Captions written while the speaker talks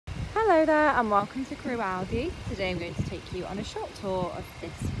Hello there and welcome to Crewe Audi. Today I'm going to take you on a short tour of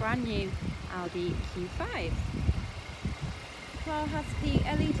this brand new Audi Q5. The car has the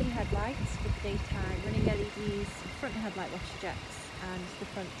LED headlights with daytime running LEDs, front headlight washer jets and the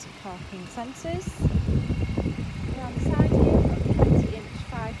front parking sensors. Around the side here we've got the 20-inch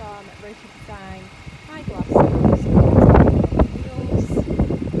 5-arm rotor design, high gloss wheels,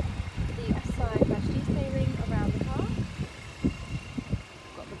 the S-line badge detailing around the car.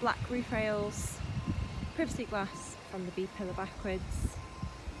 Black roof rails, privacy glass from the B-pillar backwards,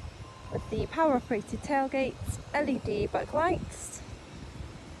 with the power operated tailgate, LED backlights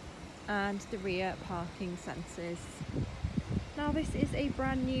and the rear parking sensors. Now this is a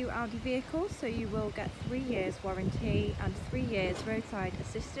brand new Audi vehicle, so you will get 3 years warranty and 3 years roadside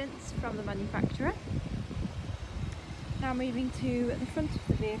assistance from the manufacturer. Now moving to the front of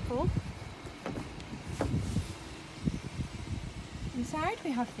the vehicle. Inside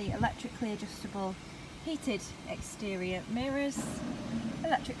we have the electrically adjustable heated exterior mirrors,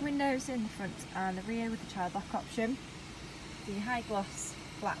 electric windows in the front and the rear with the child lock option, the high gloss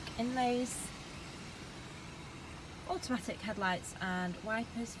black inlays, automatic headlights and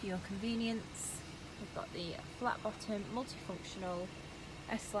wipers for your convenience. We've got the flat bottom multifunctional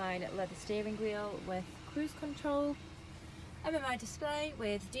S-line leather steering wheel with cruise control, MMI display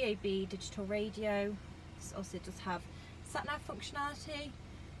with DAB digital radio. This also does have sat-nav functionality,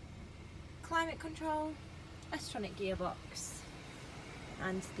 climate control, S Tronic gearbox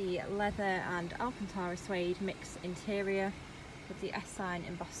and the leather and Alcantara suede mix interior with the S-sign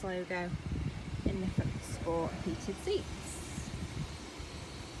embossed logo in the front sport heated seats.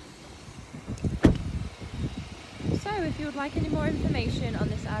 So if you would like any more information on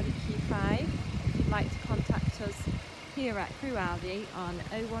this Audi Q5, if you'd like to contact us here at Crewe Audi on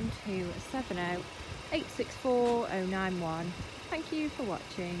 01270 864 091. Thank you for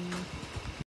watching.